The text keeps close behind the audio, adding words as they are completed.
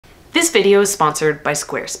This video is sponsored by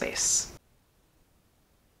Squarespace.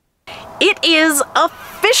 It is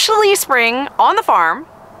officially spring on the farm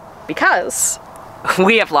because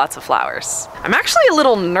we have lots of flowers. I'm actually a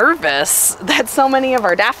little nervous that so many of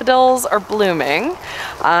our daffodils are blooming.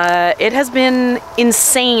 It has been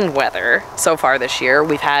insane weather so far this year.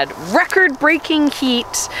 We've had record-breaking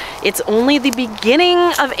heat. It's only the beginning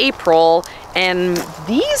of April, and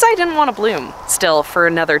these I didn't want to bloom still for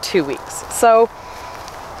another 2 weeks. So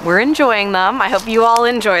we're enjoying them. I hope you all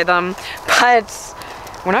enjoy them, but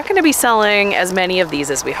we're not going to be selling as many of these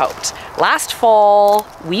as we hoped. Last fall,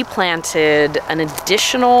 we planted an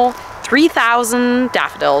additional 3,000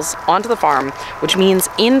 daffodils onto the farm, which means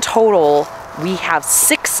in total, we have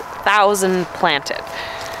 6,000 planted.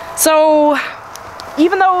 So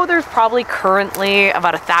even though there's probably currently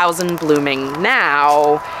about 1,000 blooming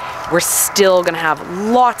now, we're still gonna have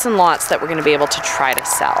lots and lots that we're gonna be able to try to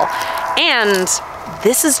sell. And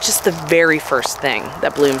this is just the very first thing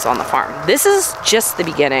that blooms on the farm. This is just the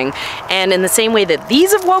beginning. And in the same way that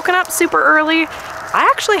these have woken up super early, I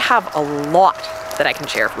actually have a lot that I can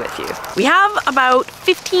share with you. We have about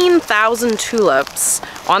 15,000 tulips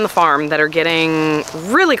on the farm that are getting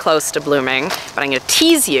really close to blooming, but I'm gonna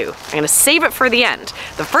tease you. I'm gonna save it for the end.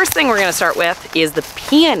 The first thing we're gonna start with is the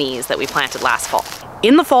peonies that we planted last fall.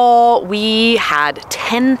 In the fall, we had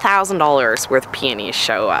 $10,000 worth of peonies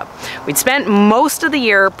show up. We'd spent most of the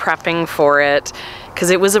year prepping for it because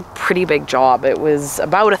it was a pretty big job. It was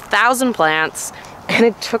about 1,000 plants and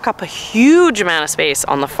it took up a huge amount of space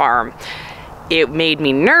on the farm. It made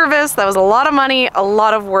me nervous. That was a lot of money, a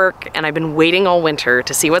lot of work, and I've been waiting all winter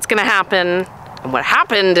to see what's gonna happen. And what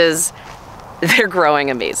happened is they're growing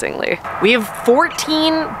amazingly. We have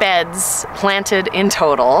 14 beds planted in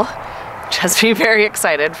total. Just be very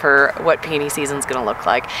excited for what peony season's gonna look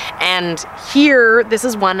like. And here, this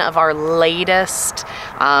is one of our latest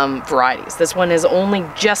varieties. This one is only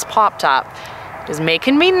just popped up. It is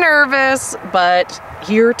making me nervous, but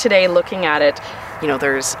here today looking at it, you know,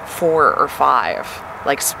 there's 4 or 5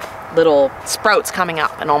 like little sprouts coming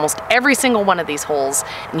up in almost every single one of these holes,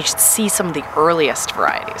 and you should see some of the earliest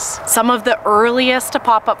varieties. Some of the earliest to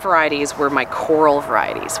pop up varieties were my coral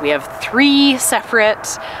varieties. We have 3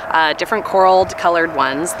 separate different coral colored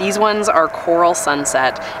ones. These ones are Coral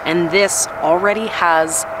Sunset, and this already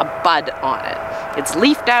has a bud on it. It's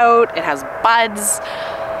leafed out, it has buds.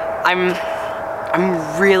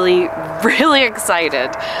 I'm really, really excited.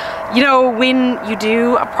 You know, when you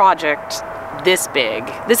do a project this big,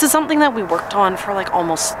 this is something that we worked on for like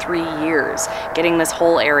almost 3 years, getting this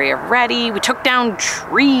whole area ready. We took down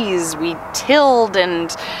trees, we tilled,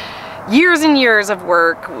 and years of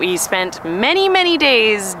work. We spent many, many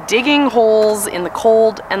days digging holes in the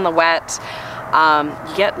cold and the wet.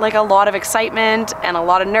 You get like a lot of excitement and a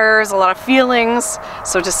lot of nerves, a lot of feelings.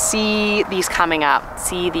 So to see these coming up,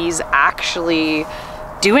 see these actually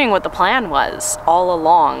doing what the plan was all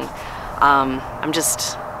along,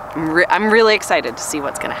 I'm really excited to see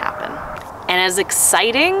what's gonna happen. And as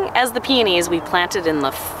exciting as the peonies we planted in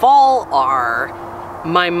the fall are,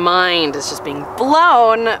 my mind is just being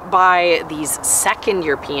blown by these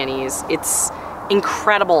second-year peonies. It's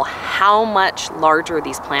incredible how much larger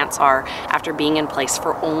these plants are after being in place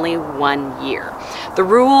for only 1 year. The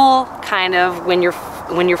rule kind of when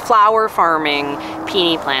you're flower farming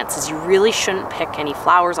peony plants is you really shouldn't pick any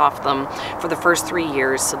flowers off them for the first 3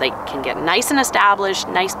 years so they can get nice and established,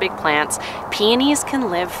 nice big plants. Peonies can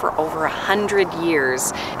live for over 100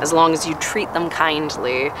 years as long as you treat them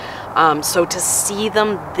kindly. So to see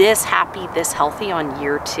them this happy, this healthy on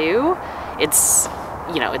year 2, it's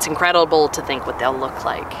incredible to think what they'll look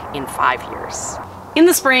like in 5 years. In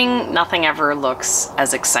the spring, nothing ever looks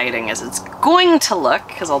as exciting as it's going to look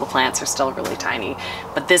because all the plants are still really tiny,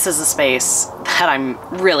 but this is a space that I'm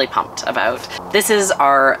really pumped about. This is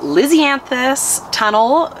our Lisianthus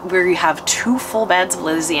tunnel where you have 2 full beds of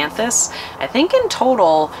Lisianthus. I think in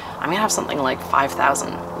total, I'm gonna have something like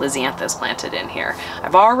 5,000 Lisianthus planted in here.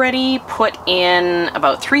 I've already put in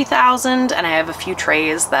about 3,000 and I have a few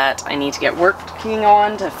trays that I need to get working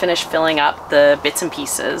on to finish filling up the bits and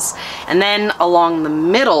pieces. And then along the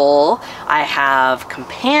middle, I have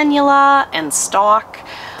campanula and stalk.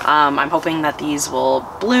 I'm hoping that these will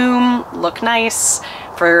bloom, look nice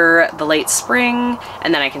for the late spring,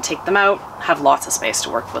 and then I can take them out, have lots of space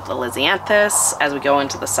to work with the Lisianthus as we go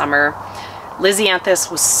into the summer.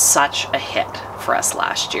 Lisianthus was such a hit for us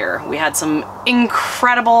last year. We had some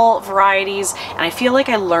incredible varieties, and I feel like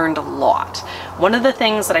I learned a lot. One of the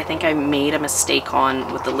things that I think I made a mistake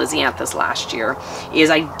on with the Lisianthus last year is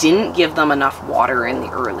I didn't give them enough water in the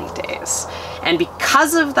early days. And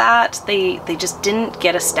because of that, they just didn't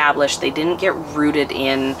get established. They didn't get rooted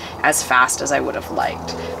in as fast as I would have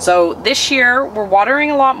liked. So this year, we're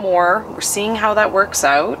watering a lot more. We're seeing how that works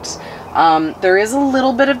out. There is a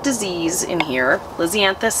little bit of disease in here.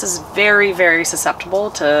 Lisianthus is very, very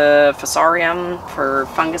susceptible to fusarium for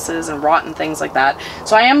funguses and rot and things like that.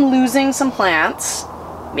 So I am losing some plants,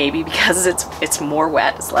 maybe because it's more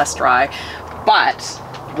wet, it's less dry, but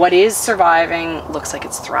what is surviving looks like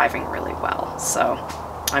it's thriving really well. So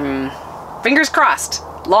I'm fingers crossed.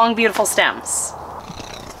 Long, beautiful stems.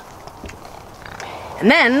 And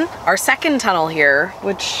then our second tunnel here,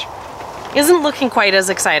 which isn't looking quite as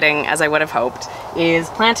exciting as I would have hoped, is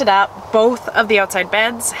planted up. Both of the outside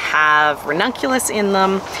beds have ranunculus in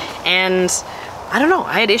them, and I don't know,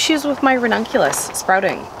 I had issues with my ranunculus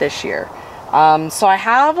sprouting this year. So I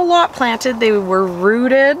have a lot planted. They were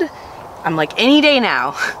rooted. I'm like, any day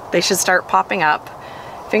now, they should start popping up.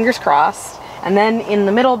 Fingers crossed. And then in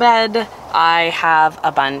the middle bed, I have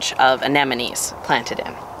a bunch of anemones planted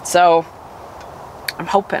in. So I'm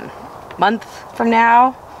hoping month from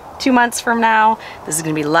now, 2 months from now, this is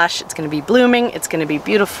gonna be lush, it's gonna be blooming, it's gonna be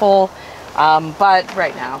beautiful. But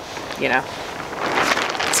right now, you know,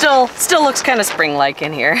 still looks kind of spring-like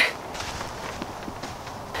in here.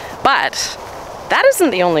 But that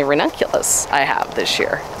isn't the only ranunculus I have this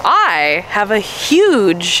year. I have a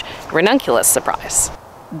huge ranunculus surprise.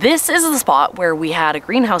 This is the spot where we had a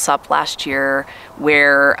greenhouse up last year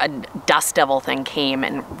where a dust devil thing came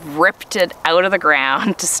and ripped it out of the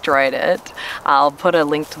ground, destroyed it. I'll put a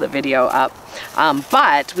link to the video up.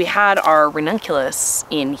 But we had our ranunculus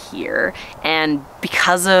in here, and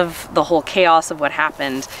because of the whole chaos of what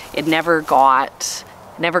happened, it never got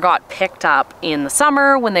picked up in the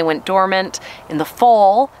summer when they went dormant. In the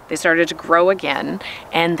fall, they started to grow again,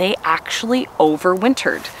 and they actually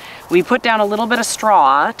overwintered. We put down a little bit of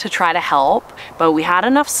straw to try to help, but we had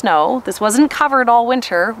enough snow. This wasn't covered all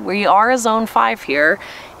winter. We are a zone 5 here,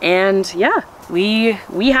 and yeah, we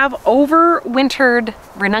have overwintered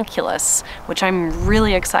ranunculus, which I'm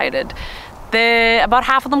really excited. About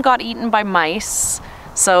half of them got eaten by mice.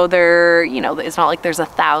 So they're, you know, it's not like there's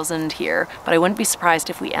 1,000 here, but I wouldn't be surprised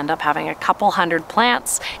if we end up having a couple hundred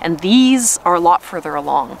plants, and these are a lot further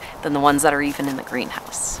along than the ones that are even in the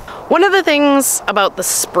greenhouse. One of the things about the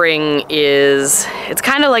spring is it's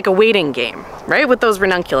kind of like a waiting game, right? With those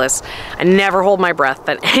ranunculus, I never hold my breath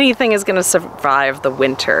that anything is gonna survive the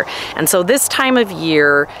winter. And so this time of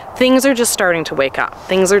year, things are just starting to wake up.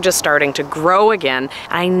 Things are just starting to grow again.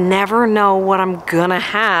 And I never know what I'm gonna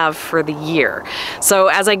have for the year. So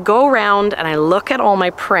as I go around and I look at all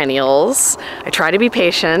my perennials, I try to be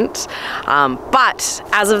patient, but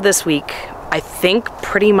as of this week, I think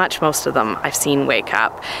pretty much most of them I've seen wake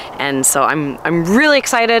up. And so I'm really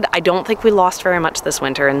excited. I don't think we lost very much this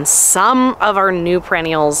winter, and some of our new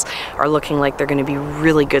perennials are looking like they're gonna be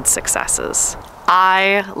really good successes.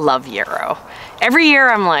 I love yarrow. Every year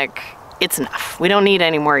I'm like, it's enough. We don't need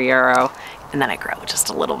any more yarrow. And then I grow just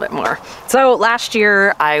a little bit more. So last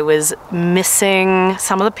year I was missing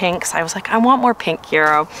some of the pinks. I was like, I want more pink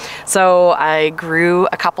yarrow. So I grew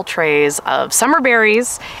a couple trays of summer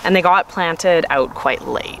berries, and they got planted out quite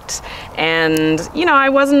late. And you know, I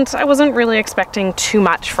wasn't really expecting too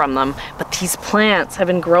much from them, but these plants have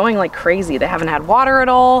been growing like crazy. They haven't had water at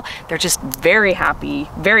all. They're just very happy,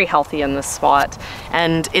 very healthy in this spot.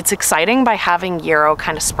 And it's exciting by having yarrow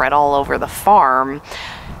kind of spread all over the farm.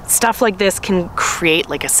 Stuff like this can create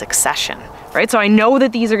like a succession, right? So I know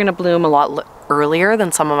that these are gonna bloom a lot earlier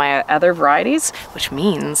than some of my other varieties, which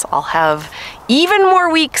means I'll have even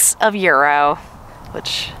more weeks of yarrow,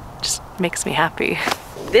 which just makes me happy.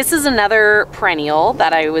 This is another perennial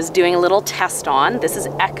that I was doing a little test on. This is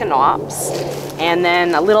Echinops, and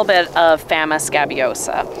then a little bit of Fama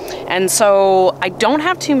scabiosa. And so I don't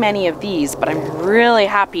have too many of these, but I'm really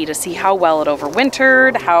happy to see how well it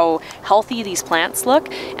overwintered, how healthy these plants look,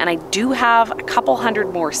 and I do have a couple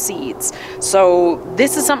hundred more seeds. So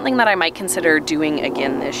this is something that I might consider doing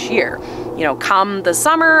again this year. You know, come the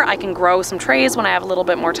summer, I can grow some trays when I have a little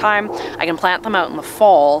bit more time. I can plant them out in the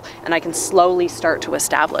fall, and I can slowly start to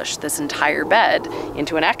establish this entire bed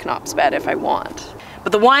into an Echinops bed if I want.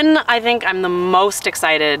 But the one I think I'm the most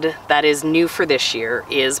excited that is new for this year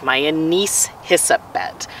is my anise hyssop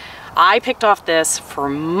bed. I picked off this for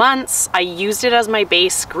months. I used it as my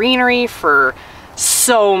base greenery for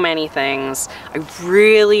so many things. I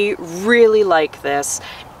really, really like this.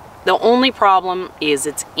 The only problem is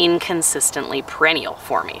it's inconsistently perennial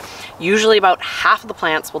for me. Usually about half of the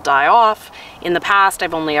plants will die off. In the past,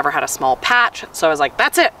 I've only ever had a small patch, so I was like,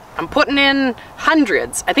 that's it. I'm putting in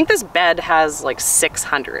hundreds. I think this bed has like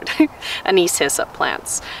 600 anise hyssop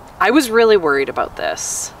plants. I was really worried about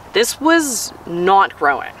this. This was not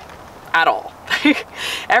growing at all.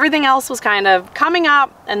 Everything else was kind of coming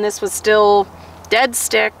up, and this was still dead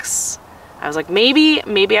sticks. I was like, maybe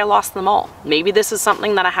I lost them all. Maybe this is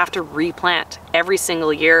something that I have to replant every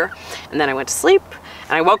single year. And then I went to sleep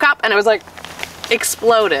and I woke up and I was like,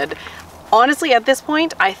 exploded. Honestly, at this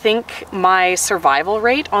point, I think my survival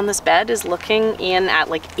rate on this bed is looking in at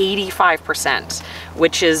like 85%,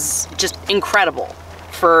 which is just incredible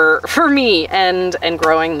for me and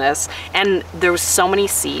growing this. And there was so many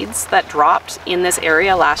seeds that dropped in this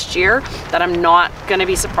area last year that I'm not gonna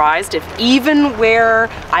be surprised if even where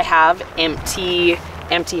I have empty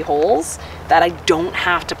holes that I don't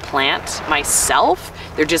have to plant myself,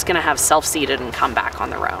 they're just gonna have self-seeded and come back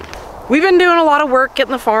on their own. We've been doing a lot of work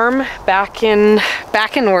getting the farm back in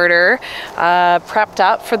order, prepped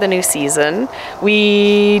up for the new season.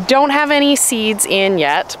 We don't have any seeds in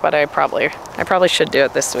yet, but I probably should do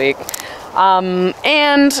it this week.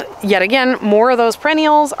 And yet again, more of those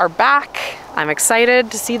perennials are back. I'm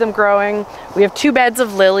excited to see them growing. We have 2 beds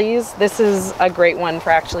of lilies. This is a great one for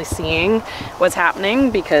actually seeing what's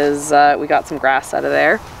happening because we got some grass out of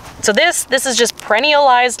there. So this is just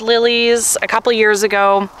perennialized lilies. A couple years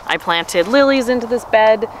ago, I planted lilies into this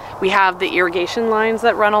bed. We have the irrigation lines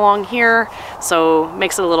that run along here, so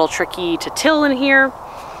makes it a little tricky to till in here.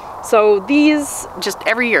 So these, just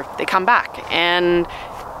every year, they come back. And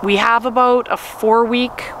we have about a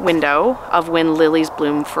 4-week window of when lilies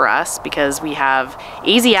bloom for us because we have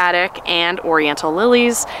Asiatic and Oriental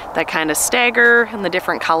lilies that kind of stagger and the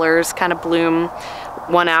different colors kind of bloom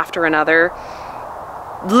one after another.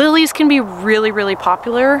 Lilies can be really, really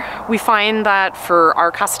popular. We find that for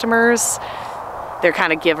our customers, they're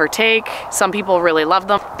kind of give or take. Some people really love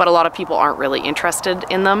them, but a lot of people aren't really interested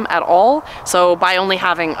in them at all. So by only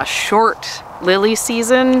having a short lily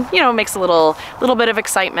season, you know, makes a little bit of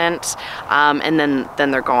excitement, and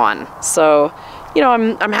then they're gone. So, you know,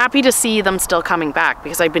 I'm happy to see them still coming back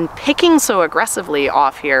because I've been picking so aggressively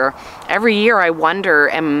off here. Every year I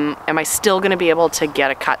wonder, am I still gonna be able to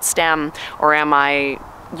get a cut stem, or am I,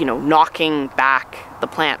 you know, knocking back the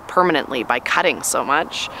plant permanently by cutting so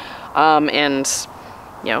much? And,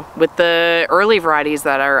 you know, with the early varieties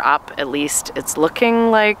that are up, at least it's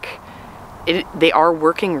looking like they are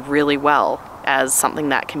working really well as something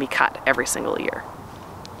that can be cut every single year.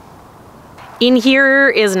 In here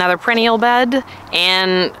is another perennial bed,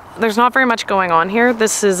 and there's not very much going on here.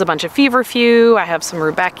 This is a bunch of feverfew. I have some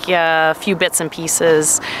rudbeckia, a few bits and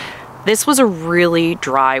pieces. This was a really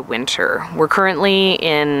dry winter. We're currently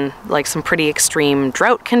in like some pretty extreme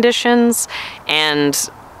drought conditions, and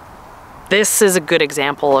this is a good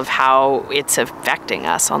example of how it's affecting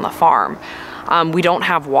us on the farm. We don't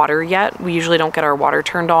have water yet. We usually don't get our water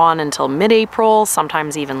turned on until mid-April,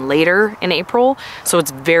 sometimes even later in April. So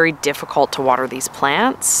it's very difficult to water these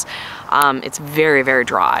plants. It's very, very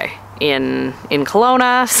dry in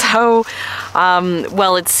Kelowna. So,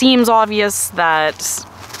 well, it seems obvious that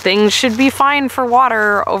things should be fine for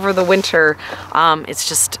water over the winter.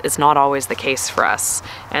 It's not always the case for us.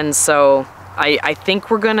 And so I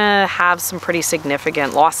think we're gonna have some pretty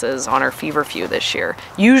significant losses on our feverfew this year.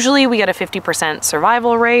 Usually we get a 50%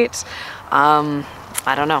 survival rate. I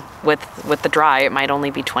don't know, with the dry, it might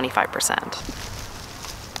only be 25%.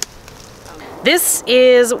 This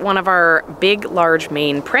is one of our big, large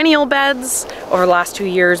main perennial beds. Over the last 2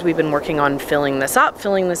 years, we've been working on filling this up,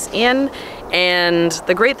 filling this in. And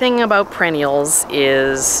the great thing about perennials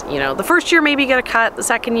is, you know, the first year maybe you get a cut, the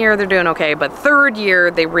second year they're doing okay, but third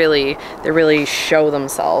year they really show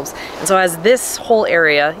themselves. And so as this whole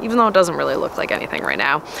area, even though it doesn't really look like anything right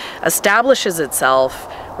now, establishes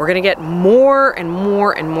itself, we're gonna get more and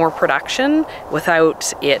more and more production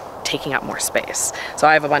without it taking up more space. So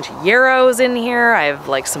I have a bunch of yarrows in here. I have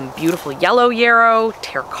like some beautiful yellow yarrow,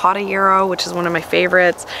 terracotta yarrow, which is one of my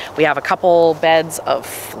favorites. We have a couple beds of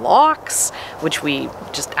phlox, which we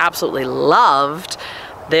just absolutely loved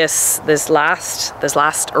this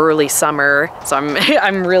last early summer. So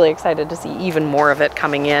I'm really excited to see even more of it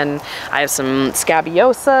coming in. I have some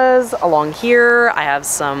scabiosas along here. I have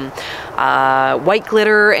some white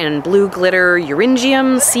glitter and blue glitter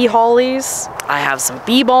Euringium sea hollies. I have some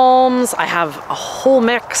bee balms. I have a whole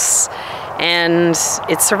mix, and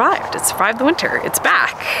it survived. It survived the winter. It's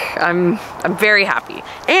back. I'm very happy.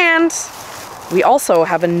 And we also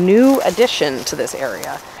have a new addition to this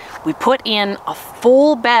area. we put in a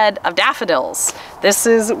full bed of daffodils. This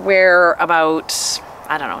is where about,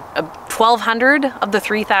 I don't know, 1,200 of the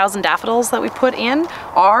 3,000 daffodils that we put in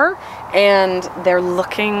are, and they're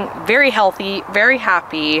looking very healthy, very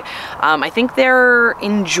happy. I think they're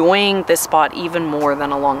enjoying this spot even more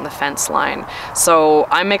than along the fence line. So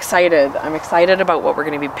I'm excited. I'm excited about what we're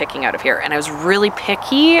going to be picking out of here. And I was really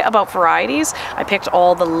picky about varieties. I picked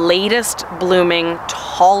all the latest blooming,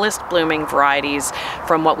 tallest blooming varieties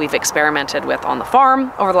from what we've experimented with on the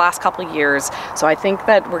farm over the last couple of years. So I think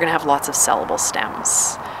that we're going to have lots of sellable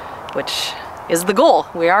stems, which is the goal.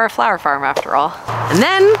 We are a flower farm after all. And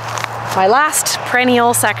then my last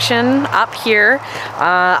perennial section up here,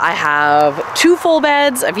 I have 2 full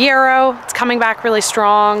beds of yarrow. It's coming back really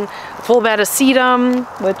strong. A full bed of sedum,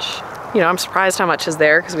 which, you know, I'm surprised how much is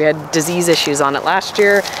there because we had disease issues on it last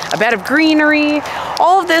year. A bed of greenery.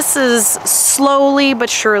 All of this is slowly but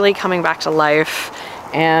surely coming back to life.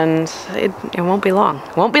 And it won't be long.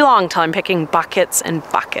 It won't be long till I'm picking buckets and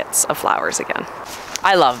buckets of flowers again.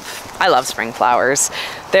 I love spring flowers.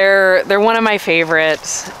 They're one of my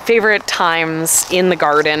favorite times in the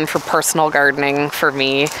garden for personal gardening for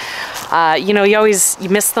me. You know, you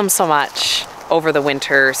miss them so much over the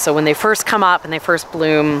winter. So when they first come up and they first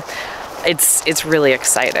bloom, it's really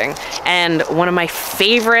exciting. And one of my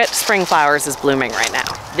favorite spring flowers is blooming right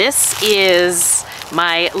now. This is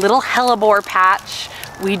my little hellebore patch.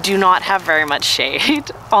 We do not have very much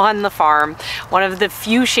shade on the farm. One of the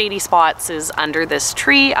few shady spots is under this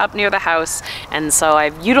tree up near the house, and so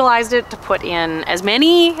I've utilized it to put in as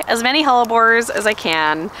many hellebores as I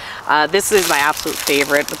can. This is my absolute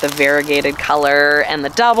favorite with the variegated color and the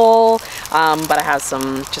double, but I have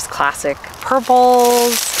some just classic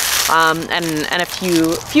purples and a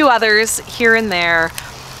few others here and there.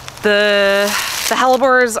 The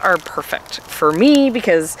hellebores are perfect for me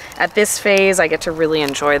because at this phase I get to really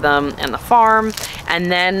enjoy them in the farm,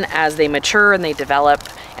 and then as they mature and they develop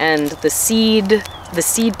and the seed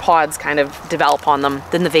pods kind of develop on them,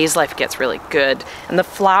 then the vase life gets really good and the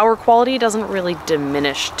flower quality doesn't really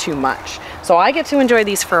diminish too much. So I get to enjoy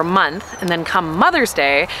these for a month, and then come Mother's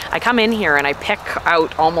Day, I come in here and I pick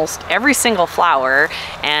out almost every single flower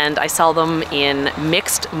and I sell them in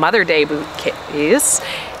mixed Mother Day bouquets.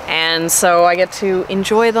 And so I get to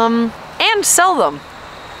enjoy them and sell them.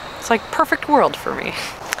 It's like perfect world for me.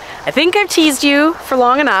 I think I've teased you for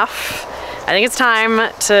long enough. I think it's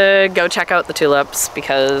time to go check out the tulips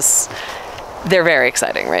because they're very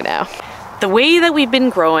exciting right now. The way that we've been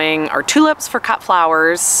growing our tulips for cut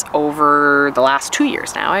flowers over the last 2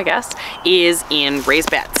 years now, I guess, is in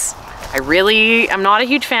raised beds. I'm not a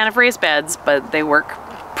huge fan of raised beds, but they work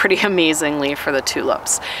pretty amazingly for the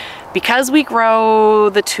tulips. Because we grow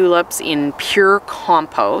the tulips in pure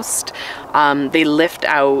compost, they lift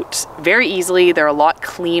out very easily. They're a lot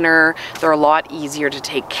cleaner. They're a lot easier to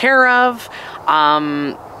take care of.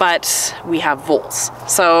 But we have voles.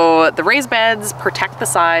 So the raised beds protect the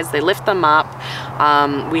sides, they lift them up.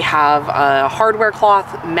 We have a hardware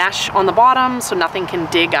cloth mesh on the bottom so nothing can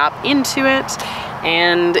dig up into it.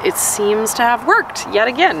 And it seems to have worked yet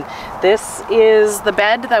again. This is the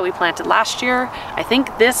bed that we planted last year. I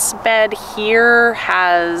think this bed here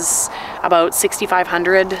has about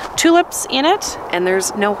 6,500 tulips in it, and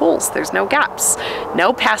there's no holes, there's no gaps.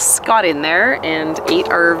 No pests got in there and ate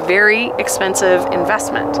our very expensive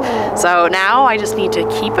investment. So now I just need to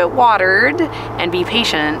keep it watered and be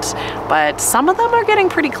patient, but some of them are getting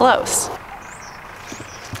pretty close.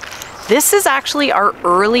 This is actually our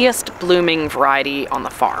earliest blooming variety on the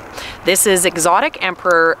farm. This is Exotic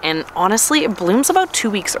Emperor, and honestly, it blooms about 2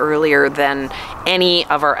 weeks earlier than any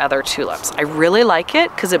of our other tulips. I really like it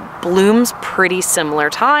because it blooms pretty similar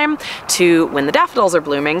time to when the daffodils are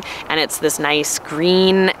blooming, and it's this nice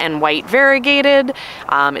green and white variegated.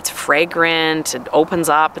 It's fragrant, it opens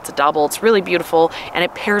up, it's a double, it's really beautiful, and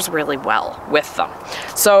it pairs really well with them.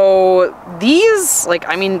 So these,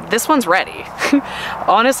 this one's ready.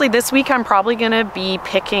 Honestly, this week I'm probably gonna be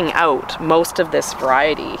picking out most of this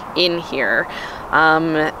variety in here.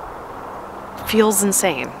 Feels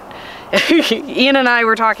insane. Ian and I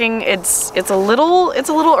were talking, it's a little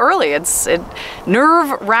early. It's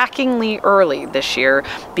nerve-wrackingly early this year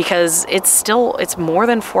because it's more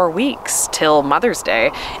than 4 weeks till Mother's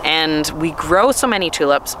Day, and we grow so many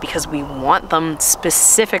tulips because we want them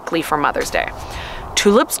specifically for Mother's Day.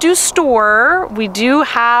 Tulips do store. We do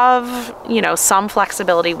have, you know, some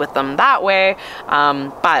flexibility with them that way,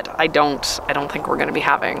 but I don't think we're gonna be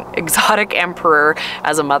having exotic emperor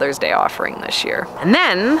as a Mother's Day offering this year. And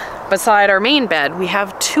then, beside our main bed, we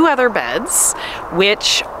have two other beds,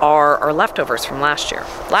 which are our leftovers from last year.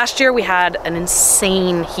 Last year we had an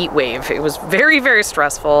insane heat wave. It was very, very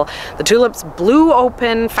stressful. The tulips blew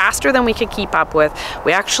open faster than we could keep up with.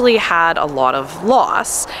 We actually had a lot of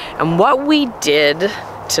loss, and what we did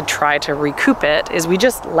to try to recoup it is we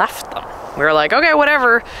just left them. We were like, okay,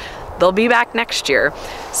 whatever, they'll be back next year.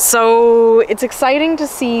 So it's exciting to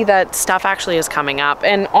see that stuff actually is coming up.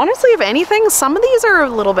 And honestly, if anything, some of these are a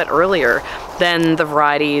little bit earlier than the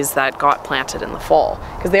varieties that got planted in the fall,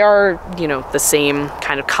 because they are, you know, the same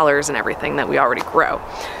kind of colors and everything that we already grow.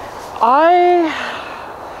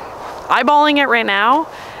 Eyeballing it right now,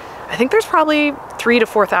 I think there's probably 3,000 to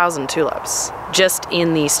 4,000 tulips just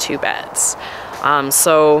in these two beds.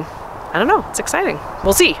 So I don't know, it's exciting.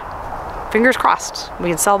 We'll see. Fingers crossed, we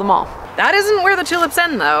can sell them all. That isn't where the tulips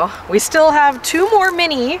end though. We still have two more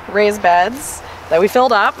mini raised beds that we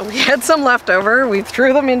filled up. We had some left over. We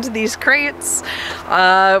threw them into these crates.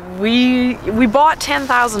 We bought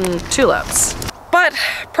 10,000 tulips. But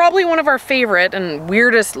probably one of our favorite and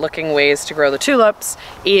weirdest looking ways to grow the tulips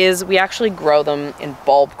is we actually grow them in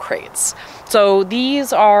bulb crates. So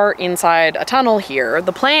these are inside a tunnel here.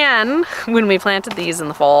 The plan when we planted these in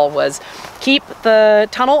the fall was keep the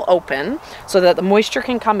tunnel open so that the moisture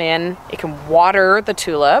can come in, it can water the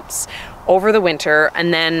tulips over the winter,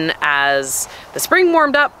 and then as the spring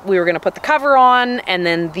warmed up, we were gonna put the cover on, and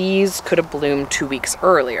then these could have bloomed 2 weeks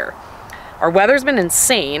earlier. Our weather's been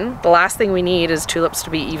insane. The last thing we need is tulips to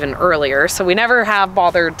be even earlier, so we never have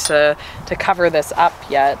bothered to cover this up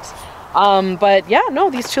yet. But yeah, no,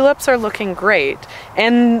 these tulips are looking great.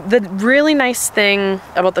 And the really nice thing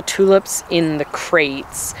about the tulips in the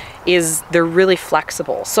crates is they're really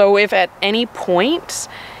flexible. So if at any point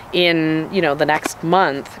in, you know, the next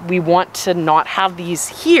month we want to not have these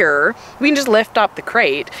here, we can just lift up the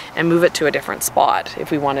crate and move it to a different spot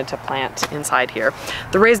if we wanted to plant inside here.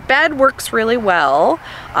 The raised bed works really well,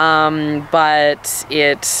 but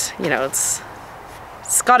it, you know, it's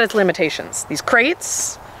got its limitations. These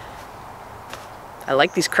crates, I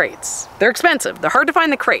like these crates. They're expensive. They're hard to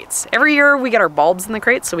find the crates. Every year we get our bulbs in the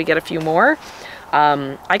crates, so we get a few more.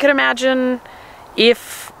 I could imagine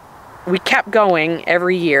if we kept going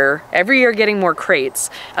every year getting more crates,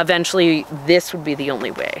 eventually this would be the only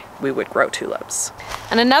way we would grow tulips.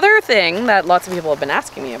 And another thing that lots of people have been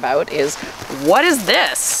asking me about is, what is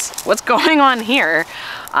this? What's going on here?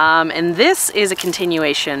 And this is a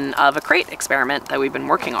continuation of a crate experiment that we've been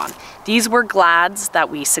working on. These were glads that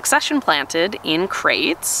we succession planted in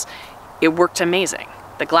crates. It worked amazing.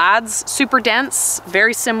 The glads, super dense,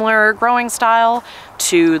 very similar growing style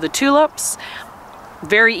to the tulips.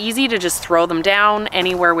 Very easy to just throw them down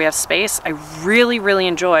anywhere we have space. I really, really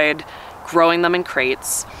enjoyed growing them in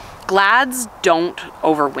crates. Glads don't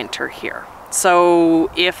overwinter here. So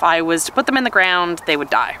if I was to put them in the ground, they would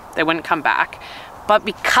die. They wouldn't come back. But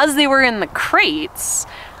because they were in the crates,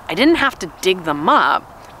 I didn't have to dig them up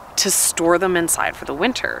to store them inside for the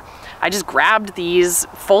winter. I just grabbed these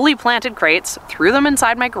fully planted crates, threw them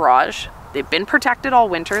inside my garage. They've been protected all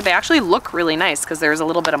winter. They actually look really nice because there's a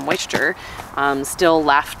little bit of moisture still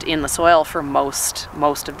left in the soil for most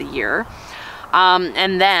of the year.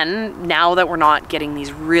 And then, now that we're not getting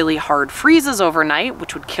these really hard freezes overnight,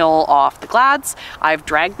 which would kill off the glads, I've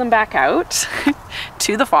dragged them back out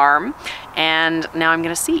to the farm, and now I'm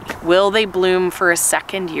gonna see, will they bloom for a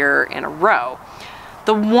second year in a row?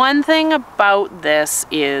 The one thing about this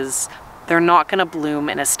is they're not gonna bloom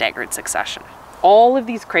in a staggered succession. All of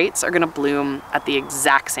these crates are gonna bloom at the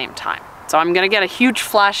exact same time. So I'm gonna get a huge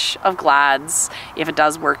flush of glads if it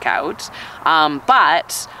does work out.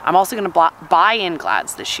 But I'm also gonna buy in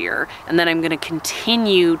glads this year, and then I'm gonna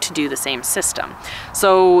continue to do the same system.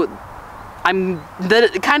 So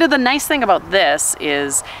the nice thing about this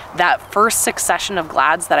is that first succession of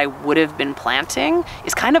glads that I would have been planting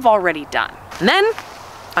is kind of already done. And then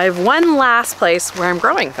I have one last place where I'm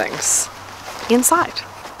growing things, inside.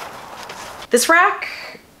 This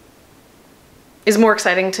rack is more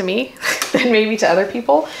exciting to me than maybe to other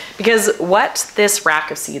people, because what this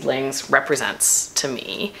rack of seedlings represents to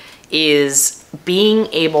me is being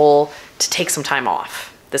able to take some time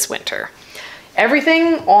off this winter.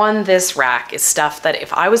 Everything on this rack is stuff that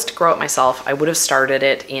if I was to grow it myself, I would have started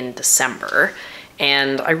it in December.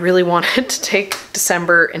 And I really wanted to take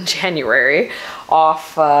December and January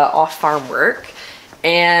off farm work.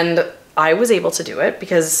 And I was able to do it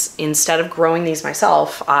because instead of growing these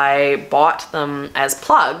myself, I bought them as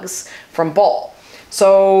plugs from Ball.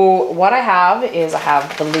 So what I have is I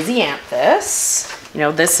have the lisianthus. You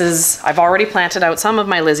know, I've already planted out some of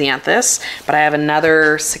my lisianthus, but I have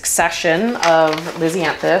another succession of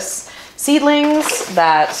lisianthus seedlings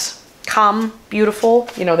that come beautiful.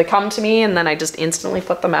 You know, they come to me and then I just instantly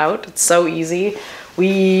put them out. It's so easy.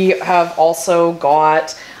 We have also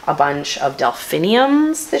got a bunch of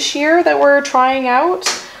delphiniums this year that we're trying out.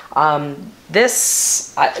 I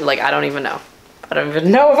don't even know. I don't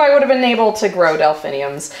even know if I would have been able to grow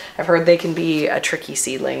delphiniums. I've heard they can be a tricky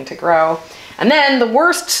seedling to grow. And then the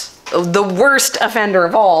worst offender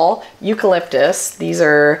of all, eucalyptus. These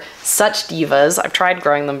are such divas. I've tried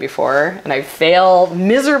growing them before and I fail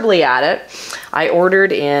miserably at it. I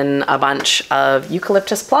ordered in a bunch of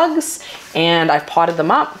eucalyptus plugs and I've potted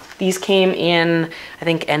them up. These came in, I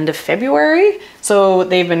think, end of February. So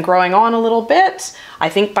they've been growing on a little bit. I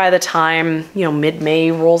think by the time, you know,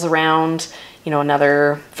 mid-May rolls around, you know,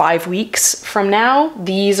 another 5 weeks from now,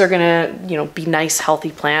 these are gonna, you know, be nice,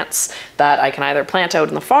 healthy plants that I can either plant out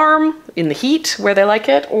in the farm, in the heat where they like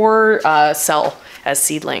it, or sell as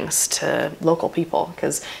seedlings to local people,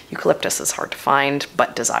 because eucalyptus is hard to find,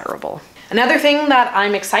 but desirable. Another thing that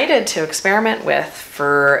I'm excited to experiment with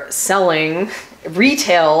for selling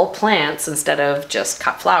retail plants instead of just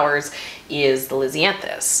cut flowers is the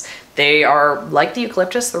lisianthus. They are like the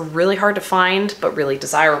eucalyptus, they're really hard to find, but really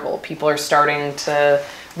desirable. People are starting to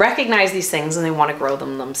recognize these things and they want to grow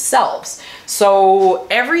them themselves. So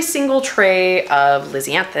every single tray of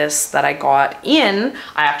lisianthus that I got in,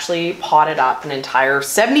 I actually potted up an entire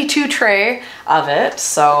 72 tray of it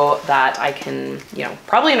so that I can, you know,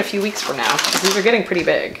 probably in a few weeks from now, because these are getting pretty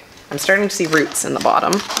big. I'm starting to see roots in the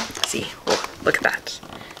bottom. See, oh, look at that.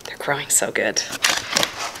 They're growing so good.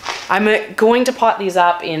 I'm going to pot these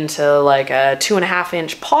up into like a 2.5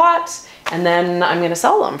 inch pot, and then I'm gonna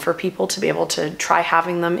sell them for people to be able to try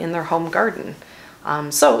having them in their home garden.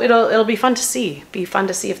 So it'll be fun to see. Be fun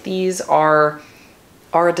to see if these are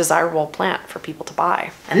a desirable plant for people to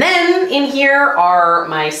buy. And then in here are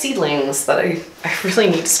my seedlings that I really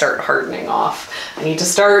need to start hardening off. I need to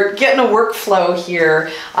start getting a workflow here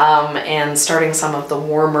and starting some of the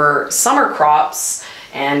warmer summer crops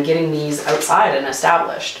and getting these outside and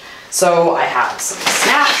established. So I have some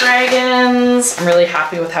snapdragons. I'm really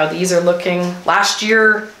happy with how these are looking. Last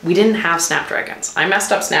year, we didn't have snapdragons. I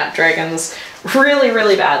messed up snapdragons really,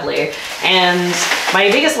 really badly. And my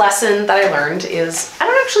biggest lesson that I learned is I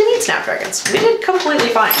don't actually need snapdragons. We did completely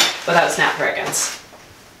fine without snapdragons.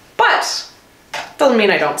 But doesn't mean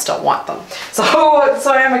I don't still want them. So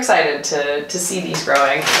I am excited to see these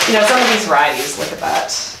growing. You know, some of these varieties, look at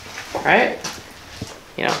that, right?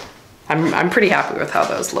 You know, I'm pretty happy with how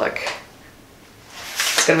those look.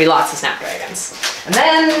 It's gonna be lots of snapdragons. And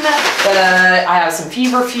then I have some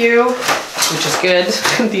feverfew, which is good.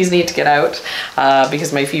 These need to get out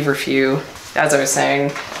because my feverfew, as I was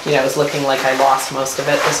saying, you know, is looking like I lost most of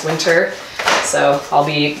it this winter. So I'll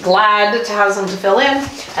be glad to have some to fill in.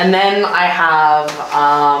 And then I have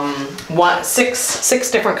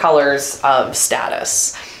six different colors of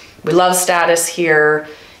status. We love status here.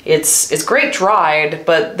 It's great dried,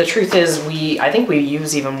 but the truth is I think we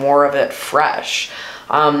use even more of it fresh.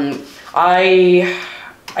 I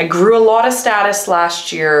grew a lot of status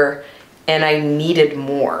last year and I needed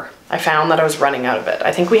more. I found that I was running out of it.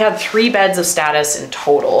 I think we had 3 beds of status in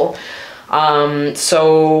total.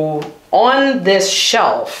 So on this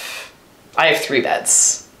shelf, I have 3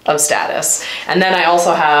 beds of status. And then I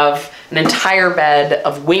also have an entire bed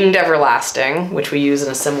of winged everlasting, which we use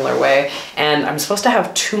in a similar way. And I'm supposed to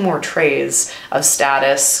have 2 more trays of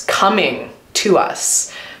status coming to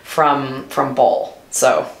us from Bull.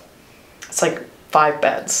 So it's like 5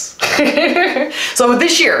 beds. So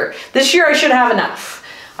this year I should have enough.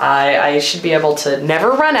 I should be able to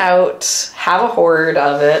never run out, have a hoard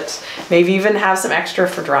of it, maybe even have some extra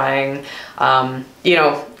for drying. You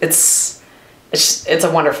know, it's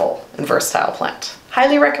a wonderful and versatile plant.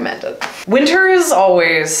 Highly recommended. Winter is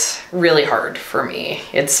always really hard for me.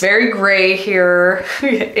 It's very gray here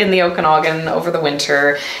in the Okanagan over the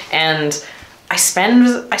winter, and I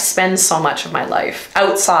spend so much of my life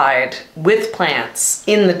outside with plants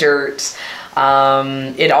in the dirt.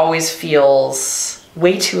 It always feels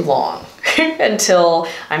way too long until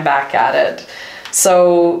I'm back at it.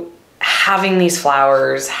 So having these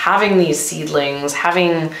flowers, having these seedlings,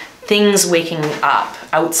 having things waking up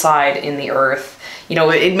outside in the earth, you know,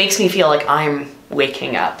 it makes me feel like I'm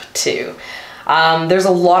waking up too. There's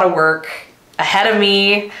a lot of work ahead of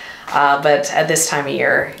me, but at this time of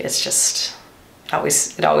year, it's just,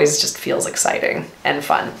 it always just feels exciting and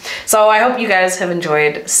fun. So I hope you guys have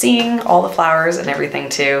enjoyed seeing all the flowers and everything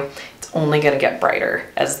too. It's only going to get brighter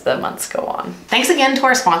as the months go on. Thanks again to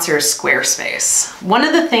our sponsor, Squarespace. One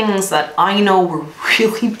of the things that I know we're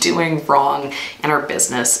really doing wrong in our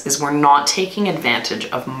business is we're not taking advantage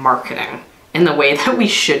of marketing in the way that we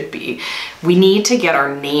should be. We need to get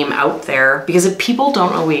our name out there, because if people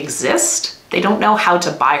don't know we exist, they don't know how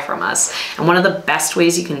to buy from us. And one of the best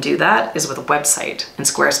ways you can do that is with a website, and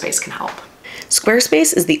Squarespace can help.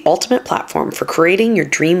 Squarespace is the ultimate platform for creating your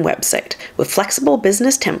dream website. With flexible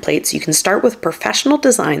business templates, you can start with professional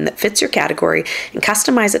design that fits your category and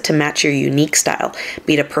customize it to match your unique style.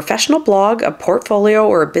 Be it a professional blog, a portfolio,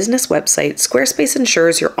 or a business website, Squarespace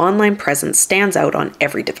ensures your online presence stands out on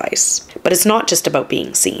every device. But it's not just about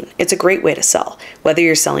being seen. It's a great way to sell. Whether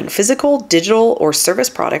you're selling physical, digital, or service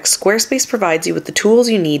products, Squarespace provides you with the tools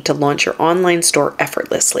you need to launch your online store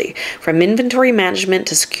effortlessly. From inventory management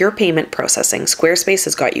to secure payment processing, Squarespace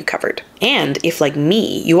has got you covered. And if, like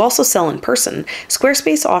me, you also sell in person,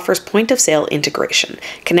 Squarespace offers point-of-sale integration.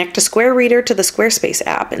 Connect a Square Reader to the Squarespace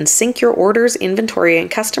app and sync your orders, inventory,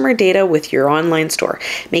 and customer data with your online store,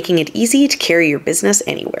 making it easy to carry your business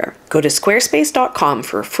anywhere. Go to squarespace.com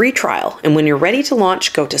for a free trial, and when you're ready to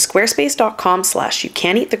launch, go to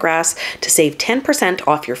squarespace.com/youcan'teatthegrass to save 10%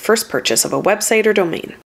 off your first purchase of a website or domain.